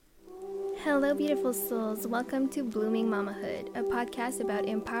Hello, beautiful souls. Welcome to Blooming Mamahood, a podcast about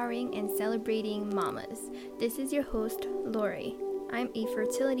empowering and celebrating mamas. This is your host, Lori. I'm a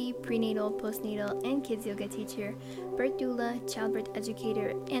fertility, prenatal, postnatal, and kids yoga teacher, birth doula, childbirth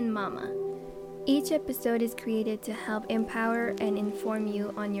educator, and mama. Each episode is created to help empower and inform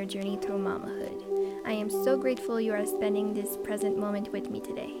you on your journey through mamahood. I am so grateful you are spending this present moment with me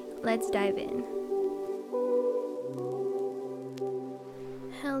today. Let's dive in.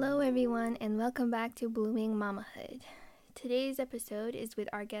 Hello everyone and welcome back to Blooming Mamahood. Today's episode is with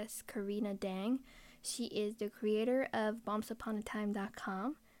our guest Karena Dang. She is the creator of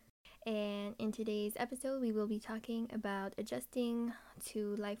BumpsUponATime.com, and in today's episode we will be talking about adjusting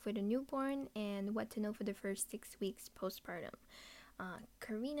to life with a newborn and what to know for the first 6 weeks postpartum.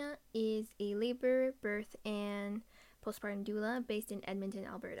 Karena is a labor, birth, and postpartum doula based in Edmonton,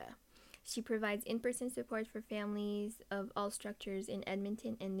 Alberta. She provides in-person support for families of all structures in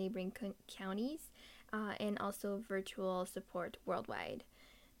Edmonton and neighboring counties, and also virtual support worldwide.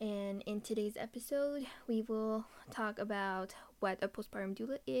 And in today's episode, we will talk about what a postpartum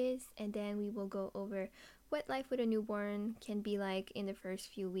doula is, and then we will go over what life with a newborn can be like in the first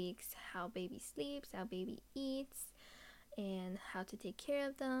few weeks, how baby sleeps, how baby eats, and how to take care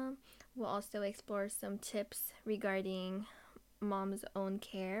of them. We'll also explore some tips regarding mom's own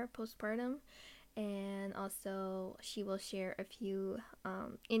care postpartum, and also she will share a few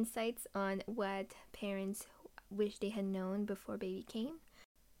insights on what parents wish they had known before baby came,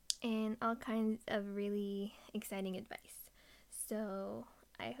 and all kinds of really exciting advice. So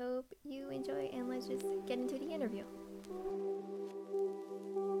I hope you enjoy, and let's just get into the interview.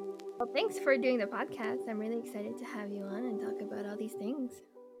 Well, thanks for doing the podcast. I'm really excited to have you on and talk about all these things.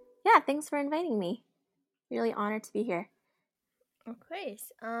 Yeah, thanks for inviting me. Really honored to be here. Of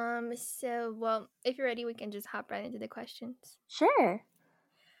course. Well, if you're ready, we can just hop right into the questions. Sure.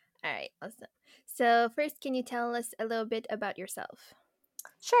 All right, awesome. So first, can you tell us a little bit about yourself?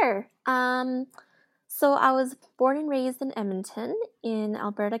 Sure. So I was born and raised in Edmonton in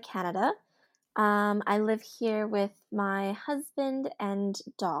Alberta, Canada. I live here with my husband and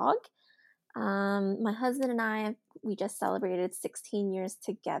dog. My husband and I, we just celebrated 16 years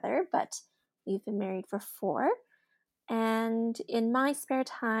together, but we've been married for 4. And in my spare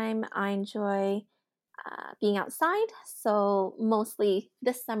time, I enjoy being outside. So mostly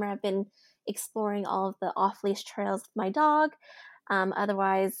this summer, I've been exploring all of the off-leash trails with my dog.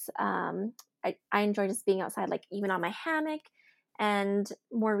 Otherwise, I enjoy just being outside, like even on my hammock. And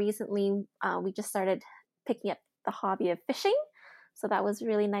more recently, we just started picking up the hobby of fishing. So that was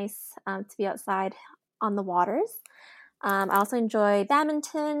really nice to be outside on the waters. I also enjoy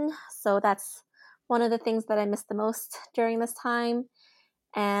badminton. So that's one of the things that I miss the most during this time.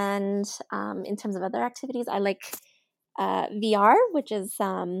 And in terms of other activities, I like VR, which is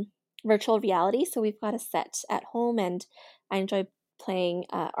virtual reality. So we've got a set at home, and I enjoy playing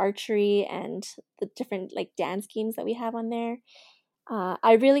archery and the different like dance games that we have on there.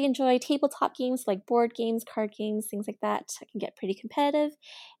 I really enjoy tabletop games like board games, card games, things like that. I can get pretty competitive.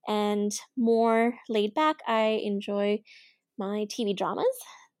 And more laid back, I enjoy my TV dramas.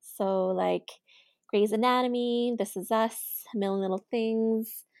 So like Grey's Anatomy, This Is Us, A Million Little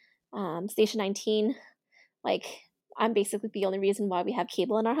Things, Station 19. Like, I'm basically the only reason why we have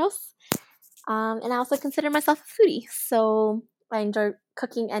cable in our house. And I also consider myself a foodie. So I enjoy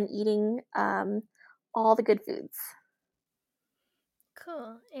cooking and eating all the good foods.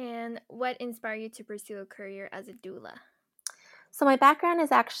 Cool. And what inspired you to pursue a career as a doula? So my background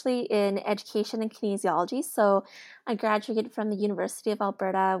is actually in education and kinesiology. So I graduated from the University of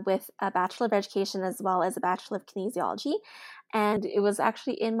Alberta with a Bachelor of Education as well as a Bachelor of Kinesiology. And it was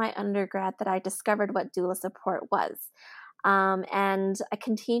actually in my undergrad that I discovered what doula support was. And I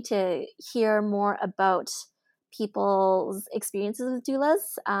continue to hear more about people's experiences with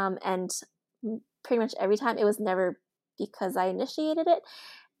doulas. And pretty much every time, it was never because I initiated it.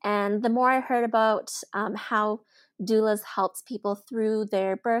 And the more I heard about how doulas helped people through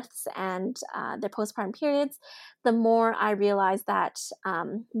their births and their postpartum periods, the more I realized that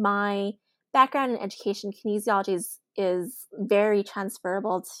my background in education kinesiology is very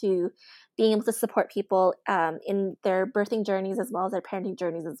transferable to being able to support people in their birthing journeys as well as their parenting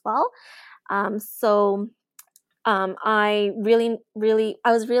journeys as well. I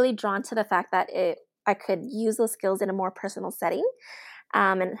was really drawn to the fact that I could use those skills in a more personal setting,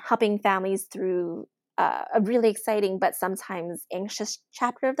 and helping families through a really exciting but sometimes anxious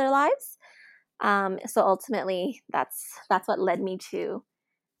chapter of their lives. So ultimately, that's what led me to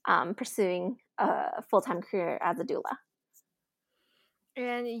pursuing a full-time career as a doula.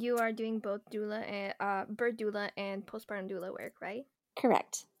 And you are doing both doula and birth doula and postpartum doula work, right?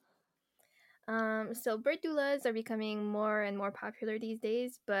 Correct. So birth doulas are becoming more and more popular these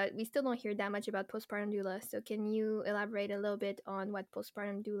days, but we still don't hear that much about postpartum doulas. So can you elaborate a little bit on what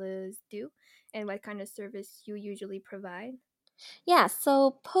postpartum doulas do and what kind of service you usually provide? Yeah,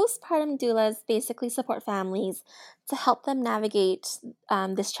 so postpartum doulas basically support families to help them navigate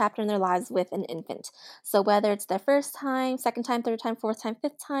this chapter in their lives with an infant. So whether it's their first time, second time, third time, fourth time,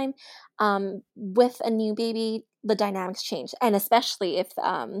 fifth time, with a new baby, the dynamics change, and especially if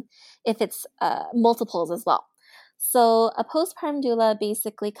it's multiples as well. So a postpartum doula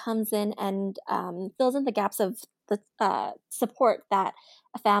basically comes in and fills in the gaps of the support that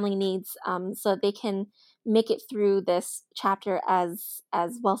a family needs, so they can make it through this chapter as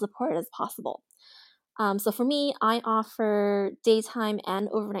well supported as possible. So for me, I offer daytime and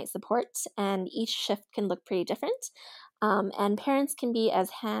overnight support, and each shift can look pretty different. And parents can be as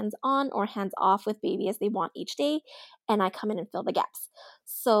hands on or hands off with baby as they want each day, and I come in and fill the gaps.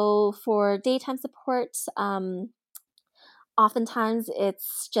 So for daytime support, oftentimes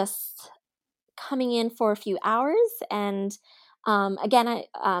it's just coming in for a few hours, and again, I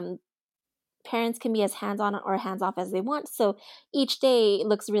parents can be as hands-on or hands-off as they want. So each day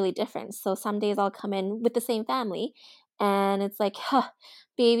looks really different. So some days I'll come in with the same family and it's like, huh,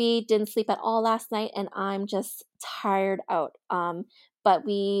 baby didn't sleep at all last night and I'm just tired out. But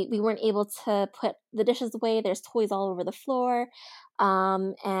we weren't able to put the dishes away. There's toys all over the floor.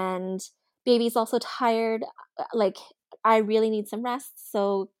 And baby's also tired. Like I really need some rest.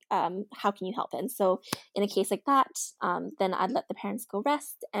 So how can you help? And so in a case like that, then I'd let the parents go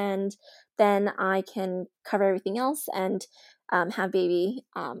rest, and then I can cover everything else and have baby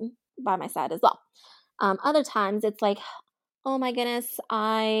by my side as well. Other times it's like, oh my goodness,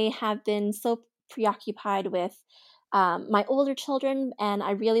 I have been so preoccupied with my older children and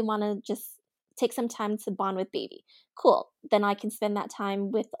I really want to just take some time to bond with baby. Cool. Then I can spend that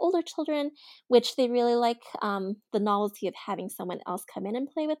time with older children, which they really like, the novelty of having someone else come in and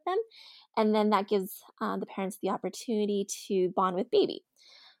play with them. And then that gives the parents the opportunity to bond with baby.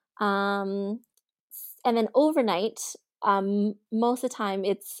 Um, and then overnight, most of the time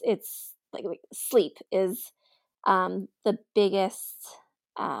it's like sleep is the biggest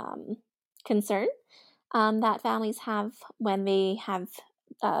um, concern that families have when they have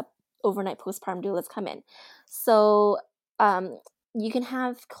uh, overnight postpartum doulas come in. So um, you can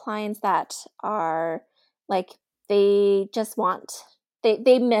have clients that are like they just want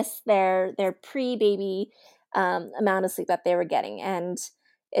they miss their pre baby amount of sleep that they were getting, and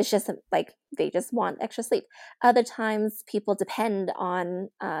it's just like they just want extra sleep. Other times, people depend on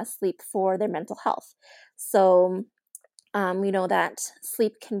sleep for their mental health. So we know that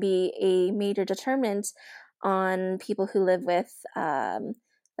sleep can be a major determinant on people who live with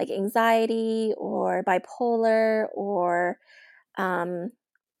like anxiety or bipolar or um,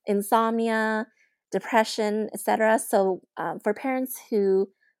 insomnia, depression, etc. So for parents who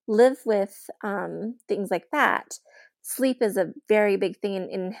live with things like that, sleep is a very big thing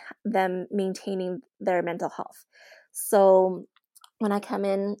in them maintaining their mental health. So when I come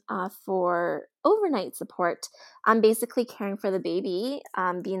in for overnight support, I'm basically caring for the baby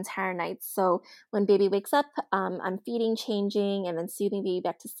the entire night. So when baby wakes up, I'm feeding, changing, and then soothing baby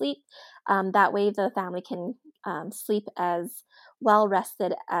back to sleep. That way, the family can sleep as well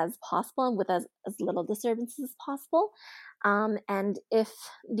rested as possible and with as little disturbances as possible. And if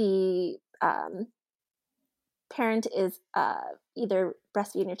the parent is either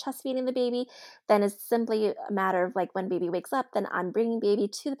breastfeeding or chest feeding the baby, then it's simply a matter of like when baby wakes up, then I'm bringing baby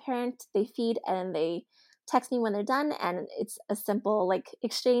to the parent, they feed, and they text me when they're done. And it's a simple like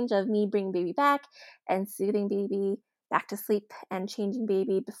exchange of me bringing baby back and soothing baby back to sleep and changing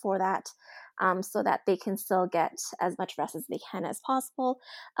baby before that, so that they can still get as much rest as they can as possible.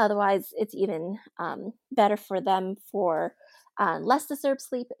 Otherwise, it's even better for them for less disturbed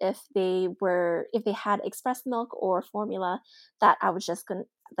sleep if they had express milk or formula that I would just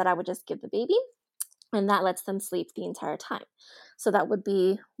give the baby, and that lets them sleep the entire time. So that would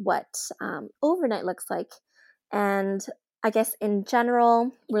be what overnight looks like. And I guess in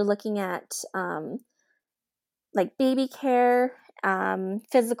general, we're looking at like baby care,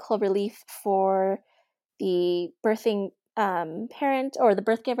 physical relief for the birthing parent or the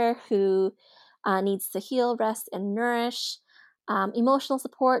birth giver who needs to heal, rest, and nourish. Emotional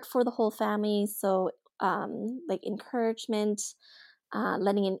support for the whole family, so like encouragement,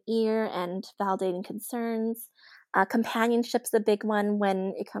 lending an ear, and validating concerns. Companionship's a big one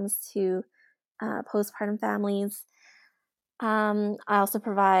when it comes to postpartum families. I also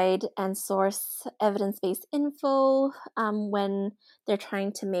provide and source evidence based info when they're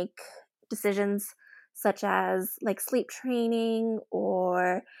trying to make decisions such as like sleep training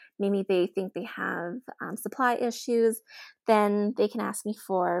or maybe they think they have supply issues, then they can ask me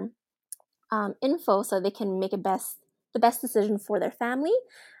for info so they can make the best decision for their family,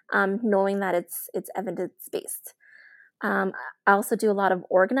 knowing that it's evidence-based. I also do a lot of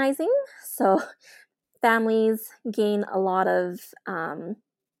organizing, so families gain a lot of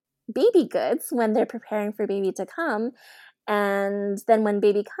baby goods when they're preparing for baby to come, and then when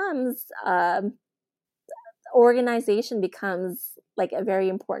baby comes, organization becomes like a very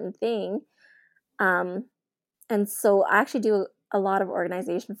important thing. And so I actually do a lot of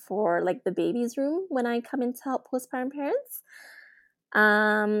organization for like the baby's room when I come in to help postpartum parents.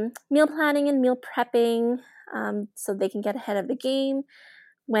 Meal planning and meal prepping, so they can get ahead of the game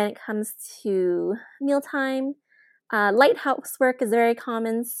when it comes to mealtime. Light housework is very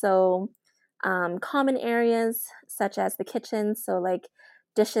common, so common areas such as the kitchen, so like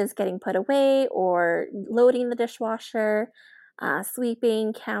dishes getting put away or loading the dishwasher,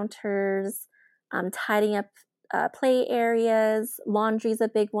 sweeping counters, tidying up play areas. Laundry is a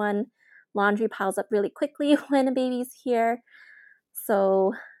big one. Laundry piles up really quickly when a baby's here.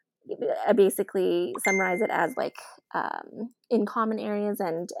 So I basically summarize it as like in common areas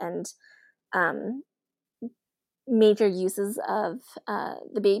and um, major uses of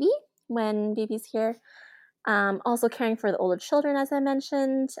the baby when baby's here. Also caring for the older children, as I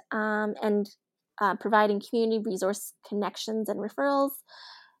mentioned, and providing community resource connections and referrals.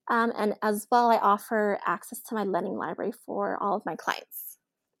 And as well, I offer access to my lending library for all of my clients.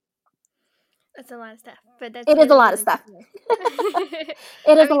 That's a lot of stuff, but that's It is a really lot of good to stuff. hear.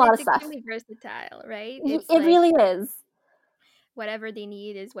 It I is a mean, lot it's of stuff. extremely versatile, right? It's It like really is. whatever they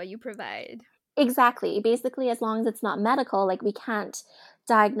need is what you provide. Exactly. Basically, as long as it's not medical, like we can't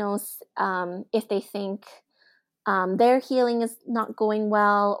diagnose if they think their healing is not going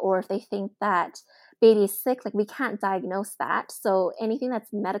well, or if they think that baby is sick, like we can't diagnose that. So anything that's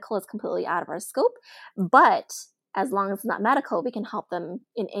medical is completely out of our scope. But as long as it's not medical, we can help them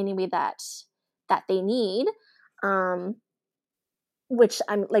in any way that they need. Which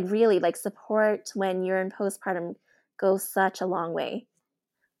I'm like really like support when you're in postpartum goes such a long way.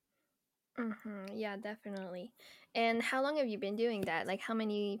 Yeah, definitely. And how long have you been doing that? Like, how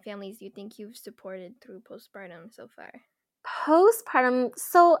many families do you think you've supported through postpartum so far? Postpartum,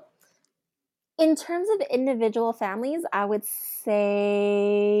 so in terms of individual families, I would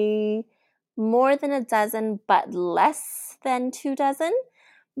say more than a dozen, but less than 2 dozen.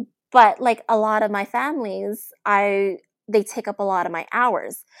 But like a lot of my families, they take up a lot of my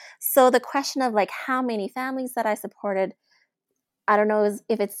hours. So the question of like how many families that I supported, I don't know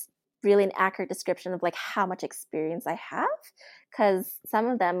if it's really an accurate description of like how much experience I have, because some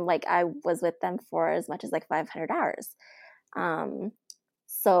of them, like I was with them for as much as like 500 hours. Um,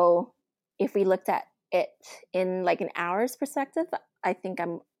 so if we looked at it in like an hours perspective, I think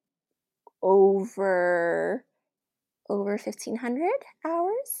I'm over 1,500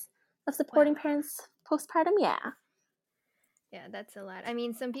 hours of supporting Wow. parents postpartum. Yeah, Yeah, that's a lot. I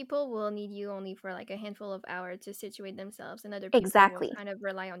mean, some people will need you only for like a handful of hours to situate themselves, and other people will exactly. kind of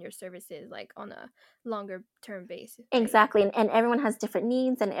rely on your services like on a longer term basis, right? Exactly. And everyone has different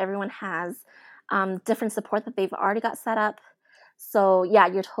needs and everyone has different support that they've already got set up. So yeah,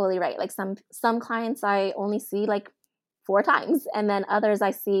 you're totally right. Like some clients I only see like 4 times, and then others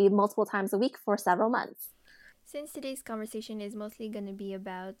I see multiple times a week for several months. Since today's conversation is mostly going to be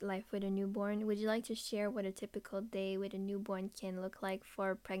about life with a newborn, would you like to share what a typical day with a newborn can look like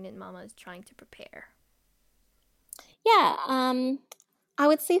for pregnant mamas trying to prepare? Yeah, I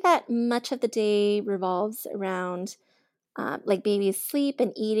would say that much of the day revolves around like baby's sleep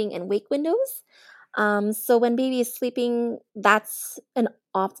and eating and wake windows. So when baby is sleeping, that's an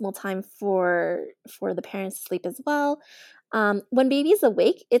optimal time for the parents to sleep as well. When baby is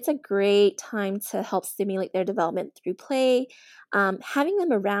awake, it's a great time to help stimulate their development through play. Having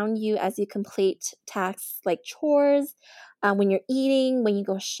them around you as you complete tasks like chores, when you're eating, when you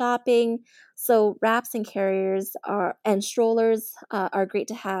go shopping. So wraps and carriers and strollers are great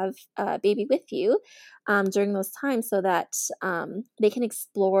to have baby with you during those times so that they can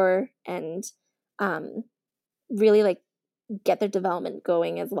explore and um, really like get their development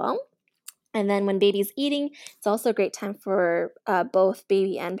going as well. And then when baby's eating, it's also a great time for both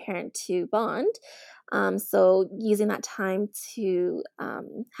baby and parent to bond. So using that time to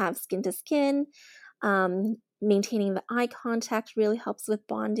have skin to skin, maintaining the eye contact really helps with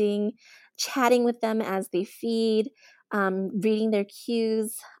bonding, chatting with them as they feed, reading their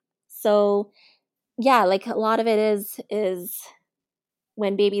cues. So yeah, like a lot of it is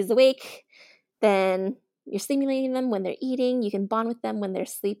when baby's awake, then you're stimulating them when they're eating. You can bond with them when they're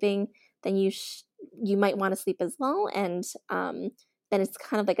sleeping. Then you might want to sleep as well, and then it's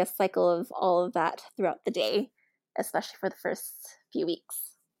kind of like a cycle of all of that throughout the day, especially for the first few weeks.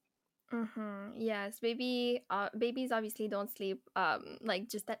 Yes, babies obviously don't sleep like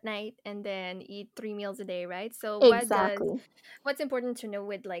just at night and then eat 3 meals a day, right? So Exactly. what's important to know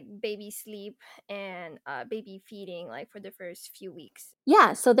with like baby sleep and baby feeding like for the first few weeks?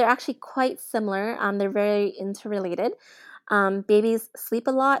 Yeah, so they're actually quite similar. They're very interrelated. Babies sleep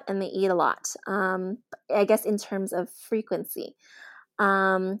a lot and they eat a lot. I guess in terms of frequency.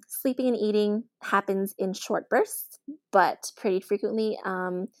 Sleeping and eating happens in short bursts, but pretty frequently.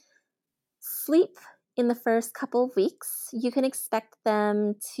 Sleep in the first couple of weeks, you can expect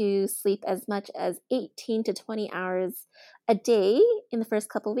them to sleep as much as 18 to 20 hours a day in the first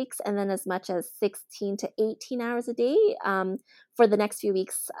couple of weeks, and then as much as 16 to 18 hours a day for the next few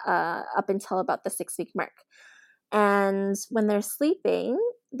weeks up until about the 6 week mark. And when they're sleeping,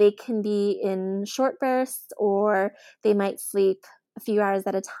 they can be in short bursts or they might sleep a few hours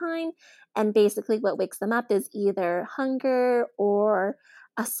at a time. And basically, what wakes them up is either hunger or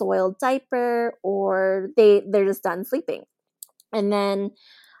a soiled diaper, or they're just done sleeping. And then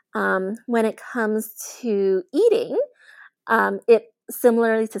when it comes to eating, it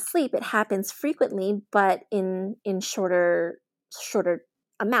similarly to sleep, it happens frequently, but in shorter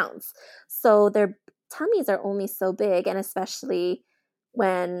amounts. So their tummies are only so big, and especially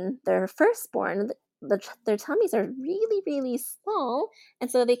when they're firstborn, their tummies are really, really small, and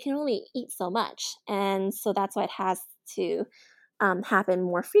so they can only eat so much, and so that's why it has to happen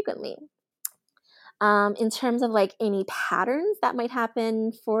more frequently. In terms of like any patterns that might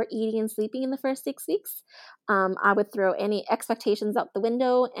happen for eating and sleeping in the first 6 weeks, I would throw any expectations out the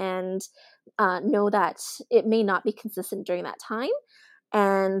window and know that it may not be consistent during that time.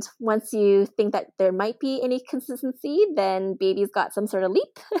 And once you think that there might be any consistency, then baby's got some sort of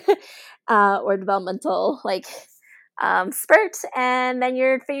leap or developmental like spurt, and then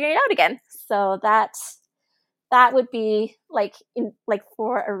you're figuring it out again. So that would be like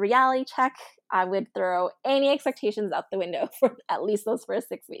for a reality check, I would throw any expectations out the window for at least those first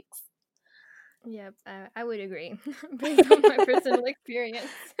 6 weeks. Yep, I would agree based on my personal experience.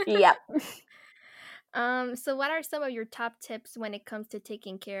 Yep. So what are some of your top tips when it comes to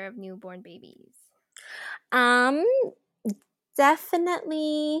taking care of newborn babies? Um,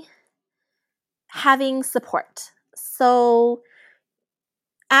 Definitely having support. So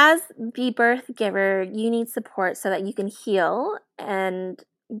as the birth giver, you need support so that you can heal. And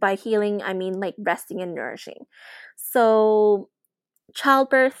by healing, I mean like resting and nourishing. So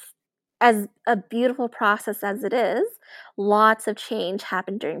childbirth, as a beautiful process as it is, lots of change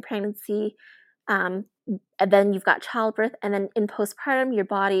happened during pregnancy. And then you've got childbirth, and then in postpartum, your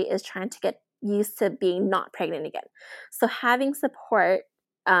body is trying to get used to being not pregnant again. So having support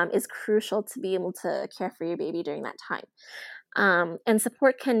is crucial to be able to care for your baby during that time. And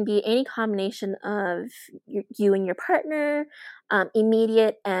support can be any combination of you and your partner,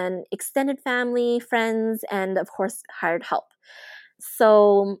 immediate and extended family, friends, and of course, hired help.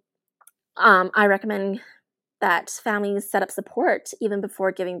 So I recommend that families set up support even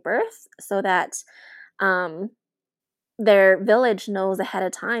before giving birth so that um, their village knows ahead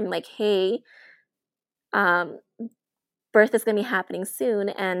of time, like, hey, um, birth is going to be happening soon,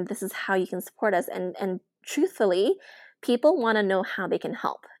 and this is how you can support us. And truthfully, people want to know how they can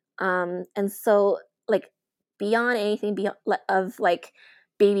help. And so, like, beyond anything beyond of like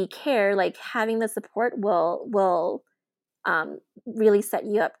baby care, like having the support will really set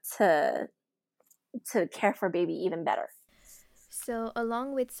you up to care for baby even better. So,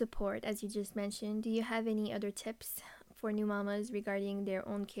 along with support, as you just mentioned, do you have any other tips for new mamas regarding their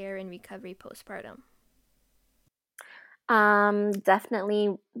own care and recovery postpartum?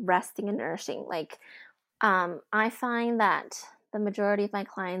 Definitely resting and nourishing. Like, I find that the majority of my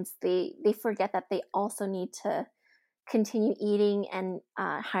clients, they forget that they also need to continue eating and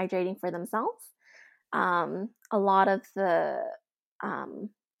hydrating for themselves. A lot of the um,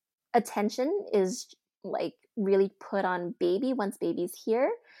 attention is like really put on baby once baby's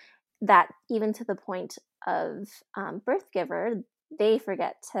here, that even to the point of birth giver, they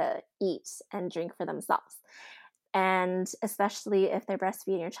forget to eat and drink for themselves. And especially if they're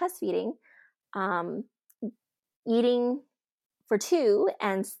breastfeeding or chest feeding, um, eating for two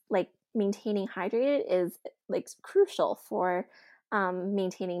and like maintaining hydrated is like crucial for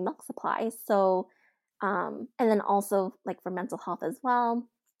maintaining milk supply. So, and then also like for mental health as well.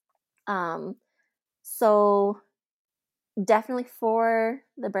 Um, so definitely for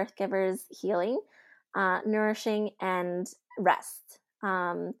the birth giver's healing, nourishing and rest.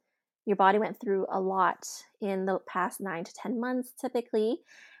 Your body went through a lot in the past 9 to 10 months typically.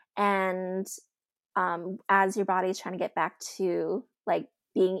 And as your body is trying to get back to like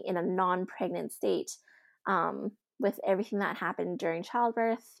being in a non-pregnant state, with everything that happened during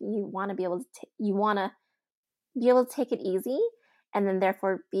childbirth, you want to be able to take it easy, and then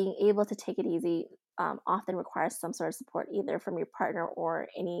therefore being able to take it easy often requires some sort of support either from your partner or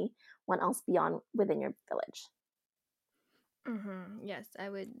anyone else beyond within your village. Yes, I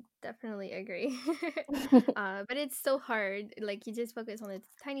would definitely agree. But it's so hard. Like you just focus on this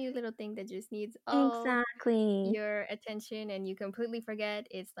tiny little thing that just needs all Exactly. your attention, and you completely forget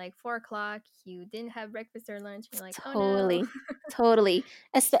it's like 4 o'clock. You didn't have breakfast or lunch, and you're like, oh no. Totally. Totally.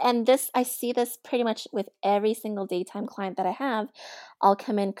 And this, I see this pretty much with every single daytime client that I have. I'll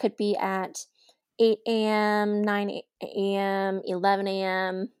come in, could be at 8 a.m., 9 a.m., 11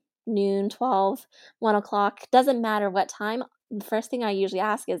 a.m., noon, 12, 1 o'clock. Doesn't matter what time. The first thing I usually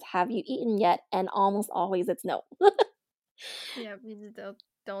ask is, have you eaten yet? And almost always it's no. Yeah, you just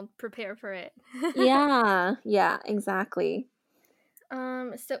don't prepare for it. Yeah. Yeah, exactly.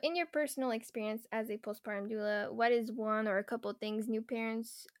 So in your personal experience as a postpartum doula, what is one or a couple things new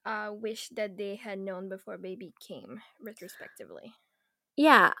parents wish that they had known before baby came, retrospectively?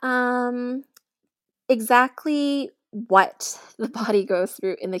 Yeah. Exactly what the body goes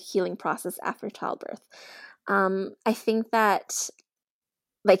through in the healing process after childbirth. I think that,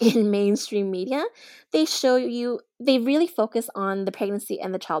 like in mainstream media, they really focus on the pregnancy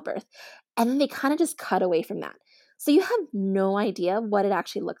and the childbirth, and then they kind of just cut away from that. So you have no idea what it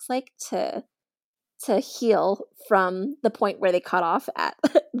actually looks like to heal from the point where they cut off at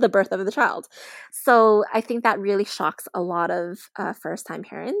the birth of the child. So I think that really shocks a lot of first time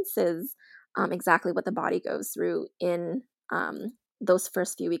parents is exactly what the body goes through in those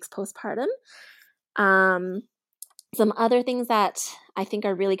first few weeks postpartum. Um, some other things that I think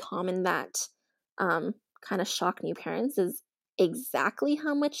are really common that kind of shock new parents is exactly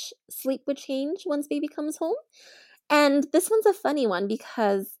how much sleep would change once baby comes home. And this one's a funny one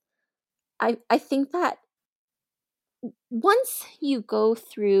because I think that once you go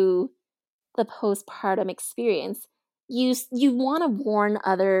through the postpartum experience, you want to warn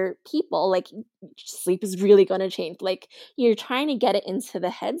other people like sleep is really going to change. Like you're trying to get it into the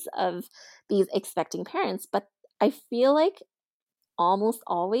heads of these expecting parents, but I feel like almost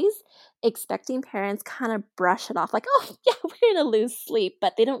always expecting parents kind of brush it off like, "Oh, yeah, we're going to lose sleep,"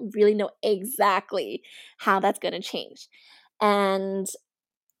 but they don't really know exactly how that's going to change. And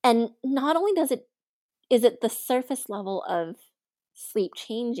not only is it the surface level of sleep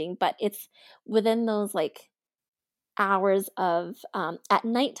changing, but it's within those like hours of at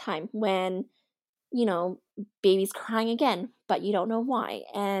nighttime when you know baby's crying again, but you don't know why,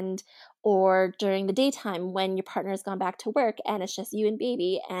 and or during the daytime when your partner has gone back to work and it's just you and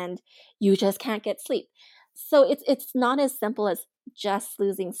baby and you just can't get sleep. So it's not as simple as just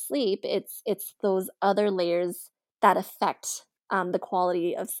losing sleep. It's those other layers that affect the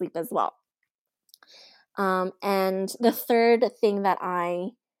quality of sleep as well. And the third thing that I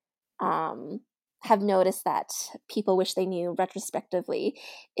um, have noticed that people wish they knew retrospectively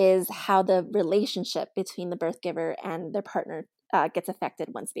is how the relationship between the birth giver and their partner gets affected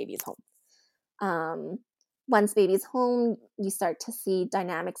once baby's home. Um, Once baby's home, you start to see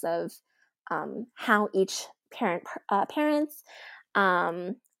dynamics of how each parents,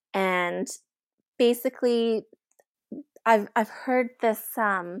 um, and basically, I've heard this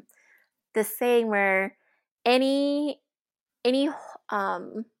saying where any any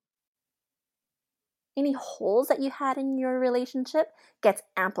um any holes that you had in your relationship gets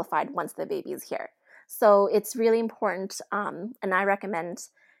amplified once the baby is here. So it's really important, and I recommend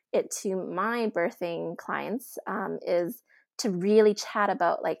it to my birthing clients, is to really chat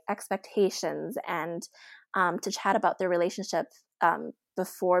about like expectations and to chat about their relationship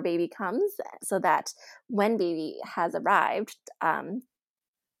before baby comes, so that when baby has arrived,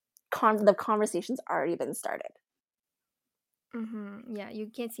 the conversation's already been started. Yeah, you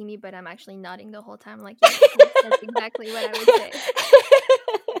can't see me, but I'm actually nodding the whole time. Like, yes, that's exactly what I would say.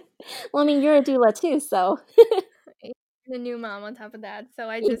 Well, I mean, you're a doula too, so The new mom on top of that, so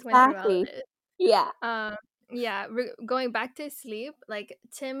I just went through all of exactly. it. Yeah. Yeah, going back to sleep, like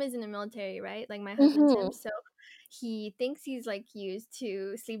Tim is in the military, right? Like my husband Tim, Mhm. so he thinks he's like used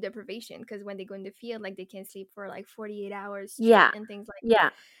to sleep deprivation because when they go in the field, like they can sleep for like 48 hours straight Yeah. and things like that.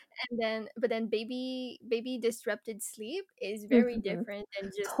 Yeah. But then baby disrupted sleep is very Mhm. different than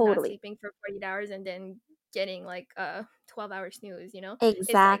just not Totally. sleeping for 48 hours and then getting like a 12-hour snooze, you know?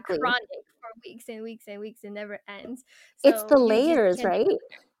 It's like Exactly. chronic for weeks and weeks and weeks and never ends. It's So the you just layers, can't. right?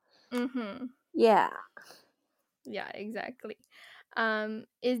 Mhm. Yeah. Yeah, exactly.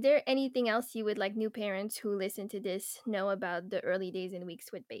 Is there anything else you would like new parents who listen to this know about the early days and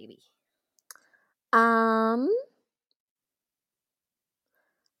weeks with baby? Um,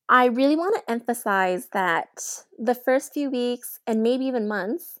 I really want to emphasize that the first few weeks and maybe even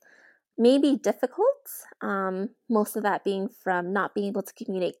months may be difficult. Most of that being from not being able to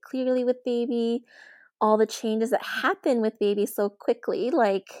communicate clearly with baby, all the changes that happen with baby so quickly,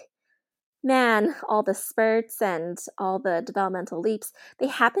 like, man, all the spurts and all the developmental leaps, they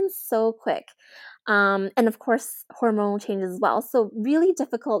happen so quick. And of course, hormonal changes as well. So really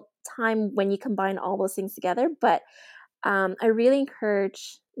difficult time when you combine all those things together. But I really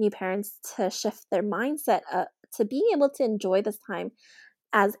encourage new parents to shift their mindset to being able to enjoy this time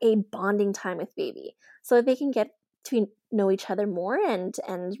as a bonding time with baby, so that they can get to know each other more and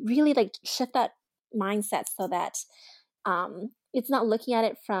really like shift that mindset so that it's not looking at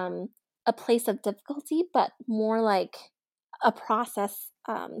it from a place of difficulty, but more like a process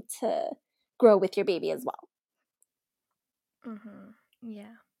to grow with your baby as well.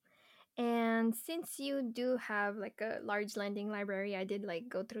 Yeah. And since you do have like a large lending library, I did like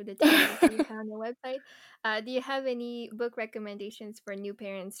go through the titles that you have on the website. Do you have any book recommendations for new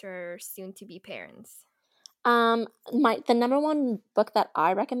parents or soon to be parents? The number one book that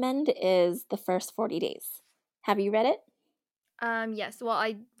I recommend is The First 40 Days. Have you read it? Yes. Well,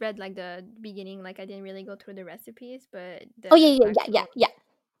 I read like the beginning, like I didn't really go through the recipes, but Oh the yeah, actual,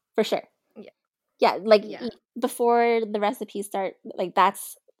 for sure. yeah, Yeah, like yeah. before the recipes start, like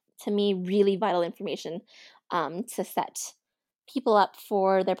that's to me really vital information to set people up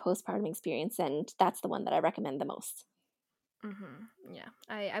for their postpartum experience, and that's the one that I recommend the most. Yeah,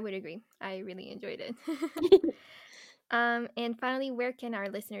 I would agree. I really enjoyed it. And finally, where can our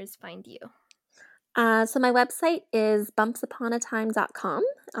listeners find you? So my website is BumpsUponATime.com.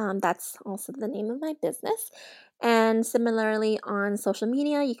 That's also the name of my business. And similarly on social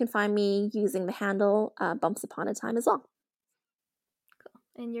media, you can find me using the handle BumpsUponATime as well.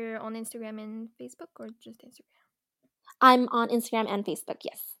 Cool. And you're on Instagram and Facebook, or just Instagram? I'm on Instagram and Facebook,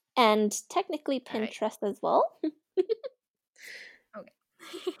 yes. And technically All right. Pinterest as well. Okay.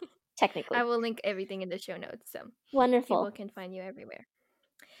 I Technically. will link everything in the show notes so people Wonderful. can find you everywhere.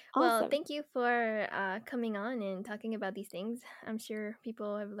 Well, Awesome. thank you for coming on and talking about these things. I'm sure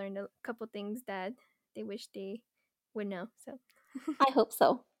people have learned a couple things that they wish they would know. So, I hope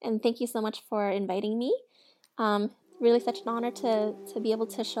so. And thank you so much for inviting me. Really such an honor to be able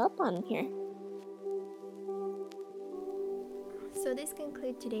to show up on here. so this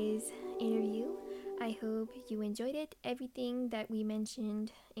concludes today's interview. I hope you enjoyed it. Everything that we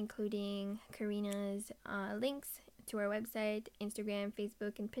mentioned, including Karina's links to our website, Instagram,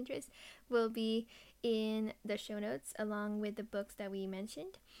 Facebook, and Pinterest, will be in the show notes along with the books that we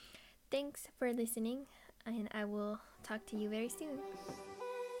mentioned. Thanks for listening, and I will talk to you very soon.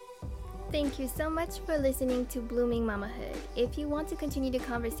 Thank you so much for listening to Blooming Mamahood. If you want to continue the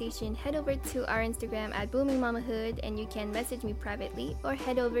conversation, head over to our Instagram at Blooming Mamahood, and you can message me privately, or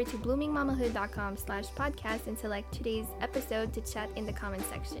head over to bloomingmamahood.com/podcast and select today's episode to chat in the comment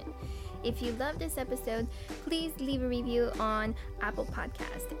section. If you love this episode, please leave a review on Apple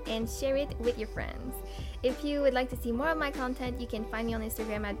Podcast and share it with your friends. If you would like to see more of my content, you can find me on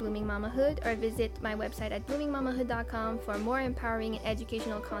Instagram at Blooming Mamahood, or visit my website at bloomingmamahood.com for more empowering and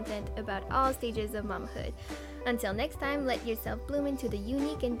educational content about all stages of mamahood. Until next time, let yourself bloom into the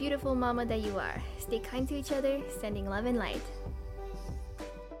unique and beautiful mama that you are. Stay kind to each other, sending love and light.